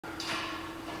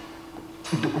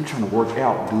I'm trying to work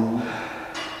out, dude.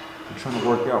 I'm trying to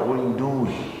work out. What are you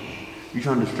doing? You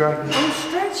trying to distract me? I'm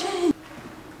stretching.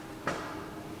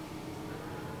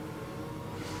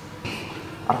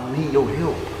 I don't need your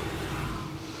help.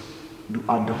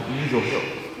 I don't need your help.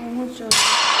 I want your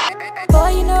Boy,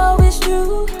 you know it's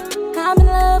true. I'm in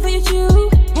love with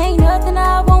you. Ain't nothing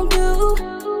I won't do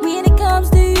when it comes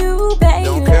to you, baby.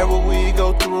 Don't care what we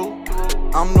go through.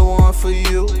 I'm the one for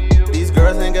you. These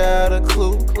girls ain't got a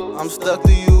clue. I'm stuck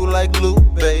to you like glue,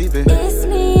 baby. It's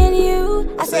me and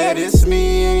you. I said it's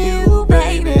me and you,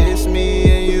 baby. It's me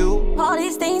and you. All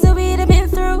these things that we've been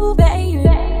through, baby.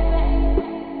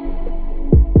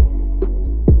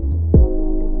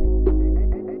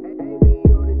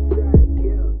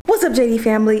 What's up, JD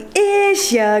family?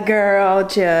 It's your girl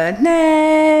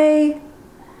Janae,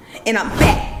 and I'm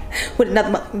back with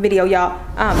another video, y'all.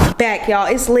 I'm back, y'all.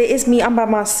 It's lit. It's me. I'm by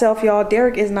myself, y'all.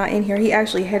 Derrick is not in here. He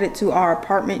actually headed to our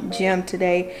apartment gym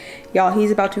today, y'all. He's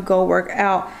about to go work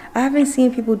out. I haven't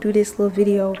seen people do this little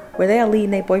video where they are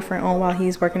leading their boyfriend on while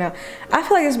he's working out. I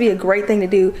feel like this would be a great thing to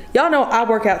do. Y'all know I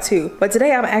work out too, but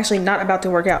today I'm actually not about to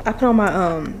work out. I put on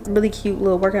my really cute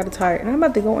little workout attire, and I'm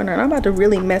about to go in there and I'm about to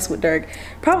really mess with Derrick.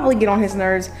 Probably get on his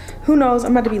nerves. Who knows?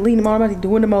 I'm about to be leading him on. I'm about to be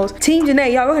doing the most. Team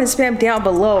Janae, y'all go ahead and spam down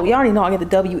below. Y'all already know I get the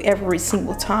W every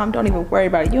single time. Don't even worry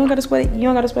about it. You don't gotta sweat it. You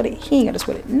don't gotta sweat it. He ain't gotta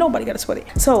sweat it. Nobody gotta sweat it.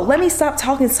 So let me stop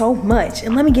talking so much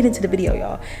and let me get into the video,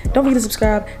 y'all. Don't forget to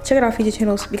subscribe. Check out our feature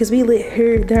channels because we lit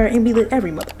here, there, and we lit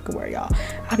every motherfucking where, y'all.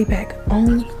 I'll be back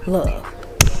on love.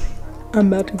 I'm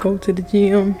about to go to the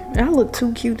gym. I look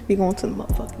too cute to be going to the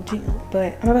motherfucking gym,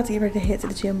 but I'm about to get ready to head to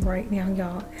the gym right now,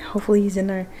 y'all. Hopefully he's in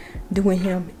there doing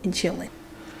him and chilling.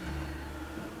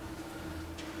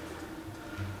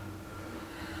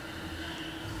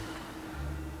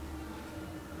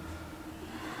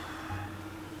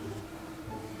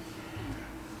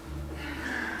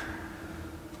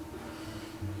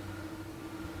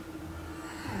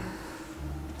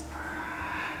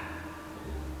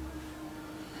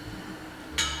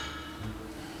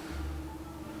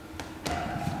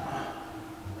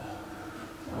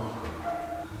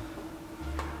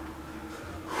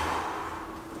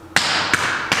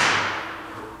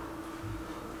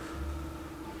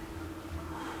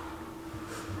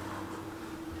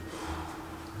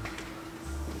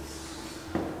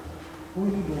 What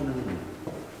are you doing in here?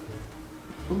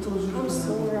 Who told you to do that? I'm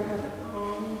sore. I had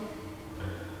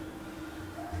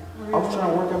I was trying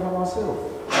to work out by myself.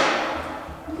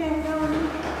 You can't go with me.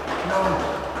 No.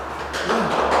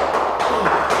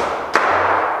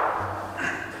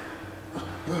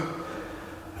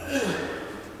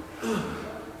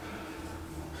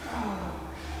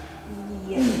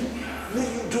 Yeah. What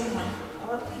are you doing?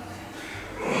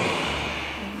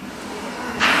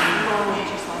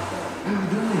 Just like that. What are you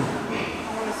doing?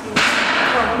 I want to see.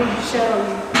 Come, let me show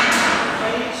you.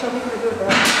 Ready? Show me how to do it the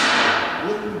right way.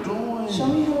 What are you doing? Show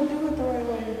me how to do it the right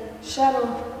way. Shadow.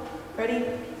 Ready?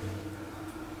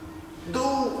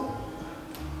 Dude.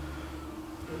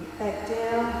 Back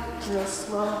down. Real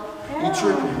slow. You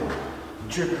tripping. You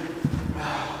tripping.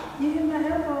 You hit my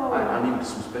elbow. I need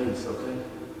some space, okay?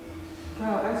 Bro,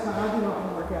 that's why I do not want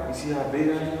to work You out. see how big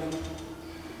I am?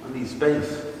 I need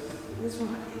space. This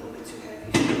one might be a little bit too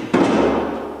heavy.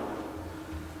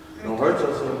 Don't hurt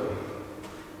yourself.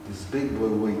 It's big boy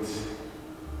weights.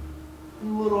 You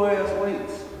little ass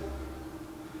weights.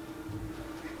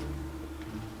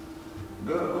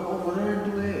 Girl, go over there and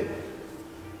do that.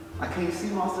 I can't see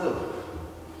myself.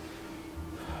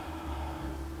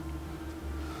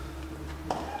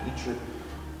 You tripping.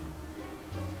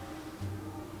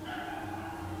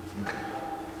 Okay.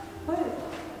 What?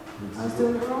 I'm still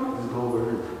in the room? Let's go over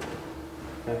here.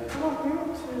 Okay. Come on, girl.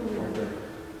 Too. Right there.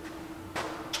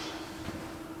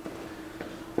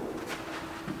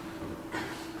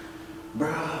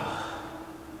 Bro.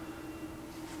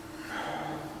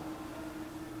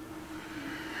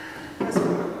 That's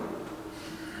cool.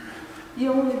 You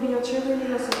don't want to be your cheerleader,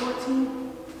 your support team?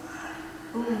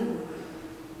 Ooh.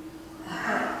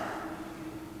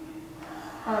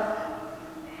 Up.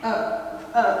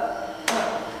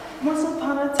 Once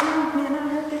upon a time, man, I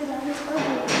heard that I was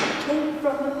ugly. Came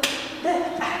from the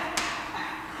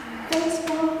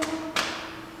baseball.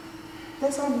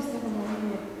 That's all you said in my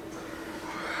head.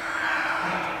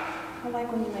 I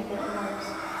like when you make that noise.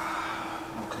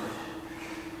 Okay.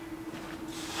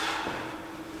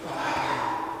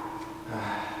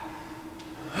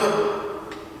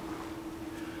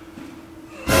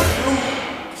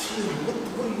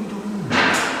 What are you doing?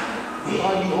 What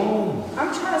are you on?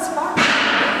 I'm trying to spot you.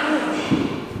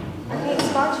 I can't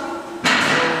spot you. I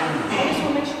just want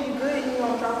to make sure you're good and you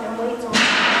don't drop them weights on me.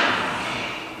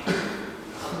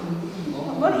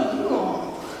 What are you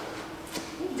on?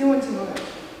 You're doing too much.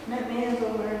 That man's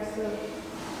over there and stuff.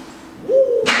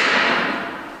 Woo! I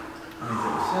ain't take a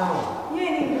shower. You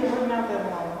ain't even been working out that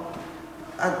long.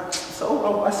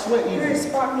 I sweat you. Here,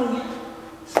 spot me.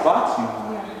 Spots you?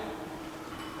 Yeah.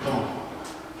 Come on.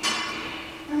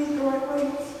 I need the right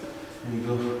weights. There you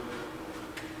go.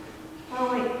 Oh,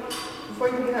 wait. Before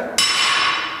you pick it up.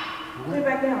 Put it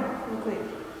back down real quick.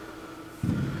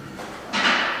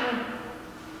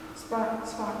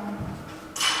 Spot me.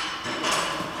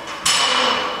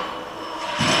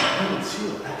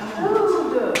 Chill.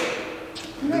 Dude.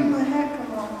 You made my hat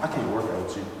come off. I can't work out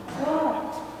with you.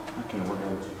 What? I can't work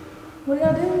out with you. What do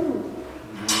y'all do?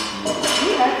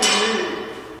 You acting weird.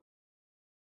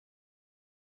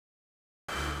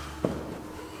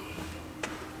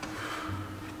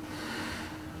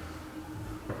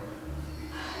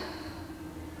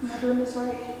 Am I doing this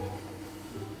right?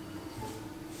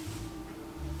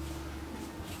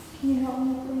 Can you help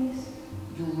me, please?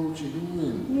 You don't know what you're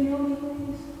doing. Can you help me,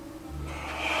 please?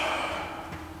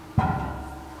 What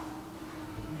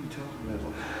are you talking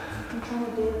about? I'm trying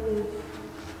to deadlift.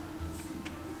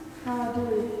 How I do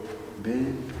it?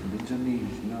 Bend your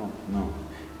knees. No.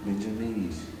 Bend your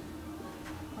knees.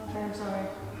 Okay, I'm sorry.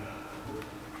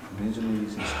 Bend your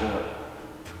knees and squat.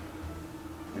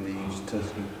 And then you just touch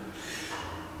it.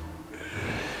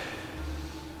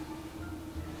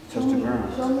 Touch the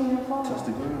ground. Show me your fall. Touch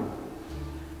the ground.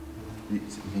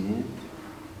 Bend.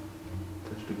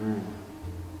 Touch the ground.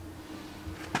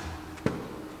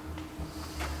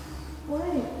 What?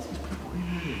 Wait.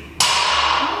 Okay.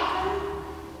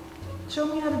 Show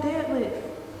me how to deadlift.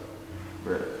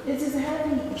 Bruh, This is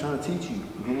heavy. I'm trying to teach you.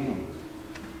 Get in.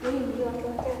 Wait, you like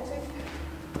that too?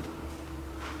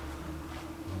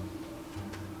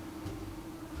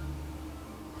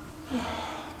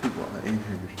 People are in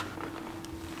here.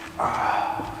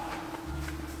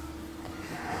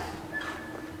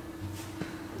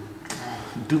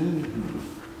 Dude.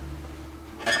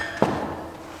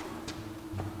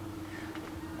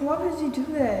 Why would you do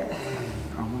that?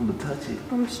 I want to touch it.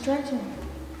 I'm stretching.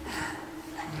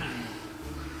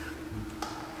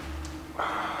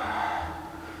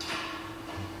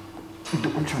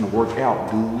 I'm trying to work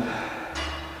out, dude.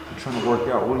 I'm trying to work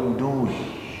out. What are you doing?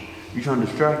 You trying to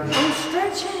distract me? I'm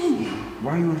stretching.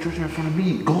 Why are you stretching in front of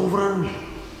me? Go over there.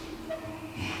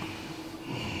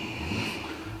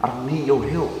 I don't need your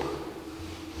help.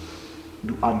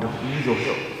 Dude, I don't need your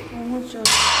help. I want your...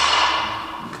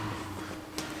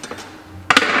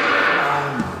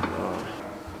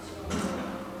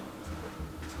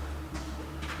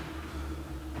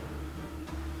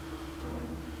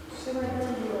 Sit right here.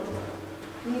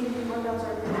 You need to do workouts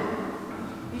right here.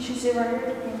 You should sit right here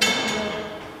and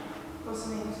what's the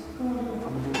name? Come on,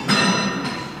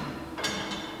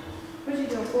 what you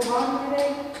doing? Full body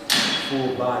today?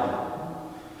 Full body.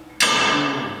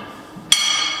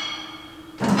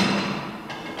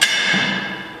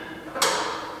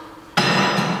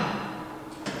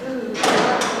 Ooh,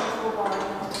 full body.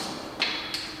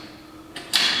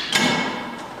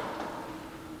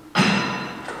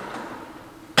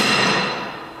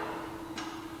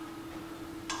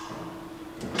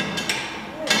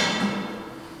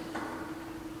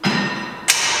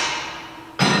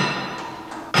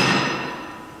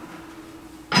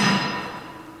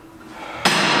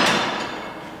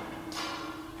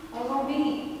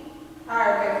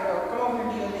 Alright, okay, girl. Come over and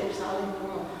do your lips. I'll leave you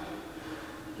alone.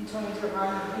 You told me to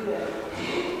remind you to do that.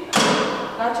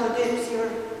 Not your lips,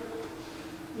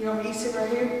 you want me to sit right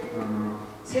here?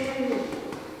 Sit right here.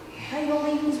 How you gonna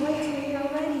leave these weights in here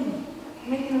already?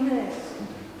 Making a mess.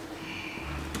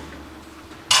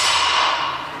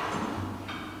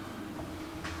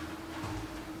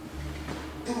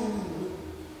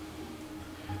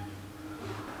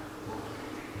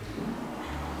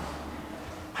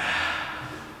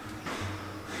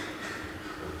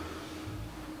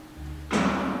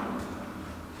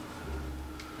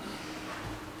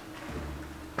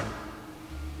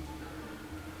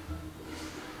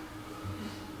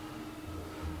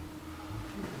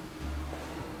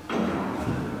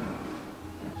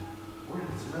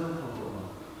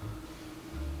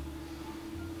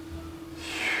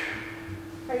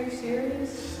 Are you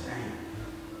serious? Dang.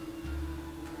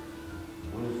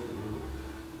 What is it, bro?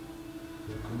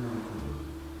 Come here.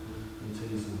 Let me tell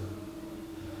you something.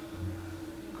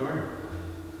 Come here.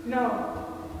 No.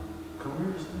 Come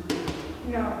here, son.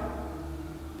 No.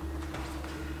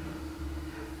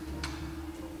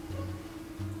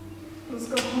 Let's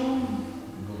go home.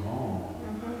 Go home.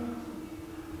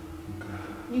 Okay.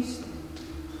 You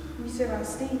said I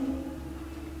stink.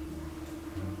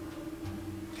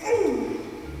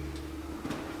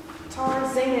 Tarzan.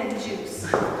 Tarzan juice.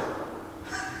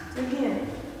 Do it again.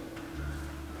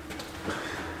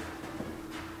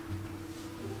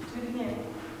 Do it again.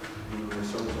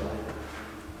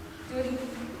 Do it again.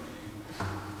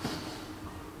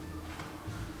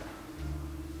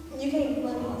 You can't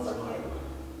let me look at it.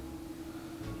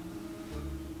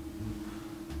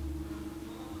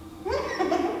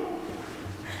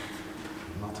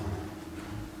 My turn.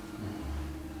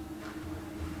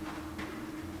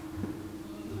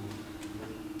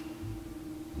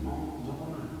 Come on, jump on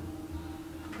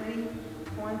there. Ready?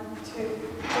 1, 2, 3.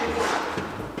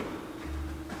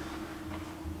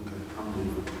 Okay, I'm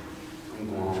leaving. I'm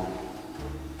going home.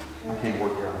 I can't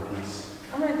work here on peace.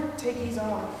 I'm gonna take these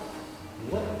off.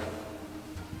 What?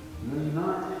 No, you're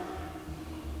not.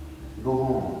 Go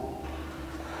home.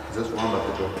 That's where I'm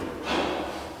about to go.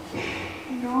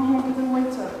 Go home, put them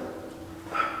weights up.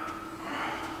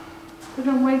 Put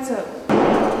them weights up.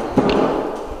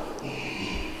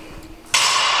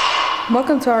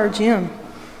 Welcome to our gym.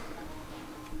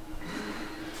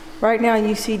 Right now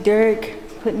you see Derrick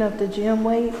putting up the gym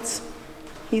weights.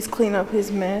 He's cleaning up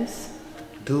his mess.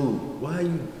 Dude, why are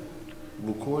you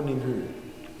recording here?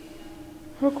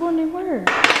 Recording where?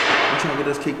 You trying to get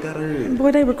us kicked out of here?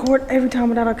 Boy, they record every time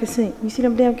without our consent. You see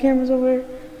them damn cameras over there?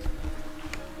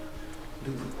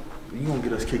 Dude, you gonna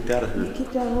get us kicked out of here.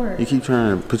 Kicked out of work. You keep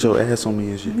trying to put your ass on me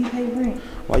and shit. We pay rent.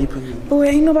 Why you putting? Boy,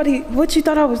 ain't nobody. What you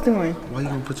thought I was doing? Why you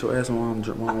gonna put your ass on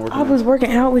while I'm working? I was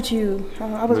working out with you.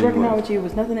 I was No, you working out weren't. with you. It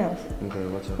was nothing else. Okay,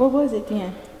 watch out. What was it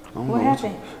then? don't What know.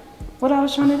 happened? What I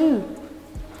was trying to do?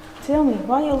 Tell me.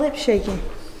 Why your lips shaking?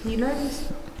 You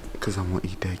nervous? Cause I'm gonna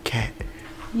eat that cat.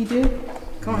 You do?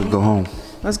 Go on. Go home.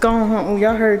 Let's go on home.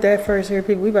 Y'all heard that first here,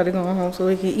 people. We about to go on home so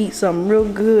we can eat something real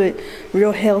good,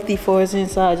 real healthy for us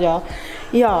inside, y'all.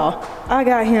 Y'all, I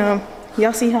got him.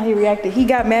 Y'all see how he reacted? He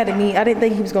got mad at me. I didn't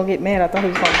think he was gonna get mad. I thought he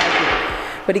was gonna like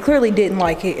it. But he clearly didn't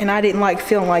like it, and I didn't like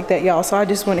feeling like that, y'all. So I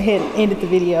just went ahead and ended the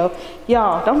video.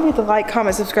 Y'all, don't forget to like,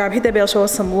 comment, subscribe, hit that bell, show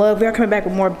us some love. We are coming back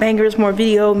with more bangers, more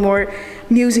video, more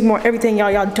music, more everything,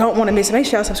 y'all. Y'all don't want to miss it. Make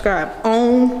sure y'all subscribe.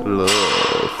 On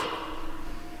Love.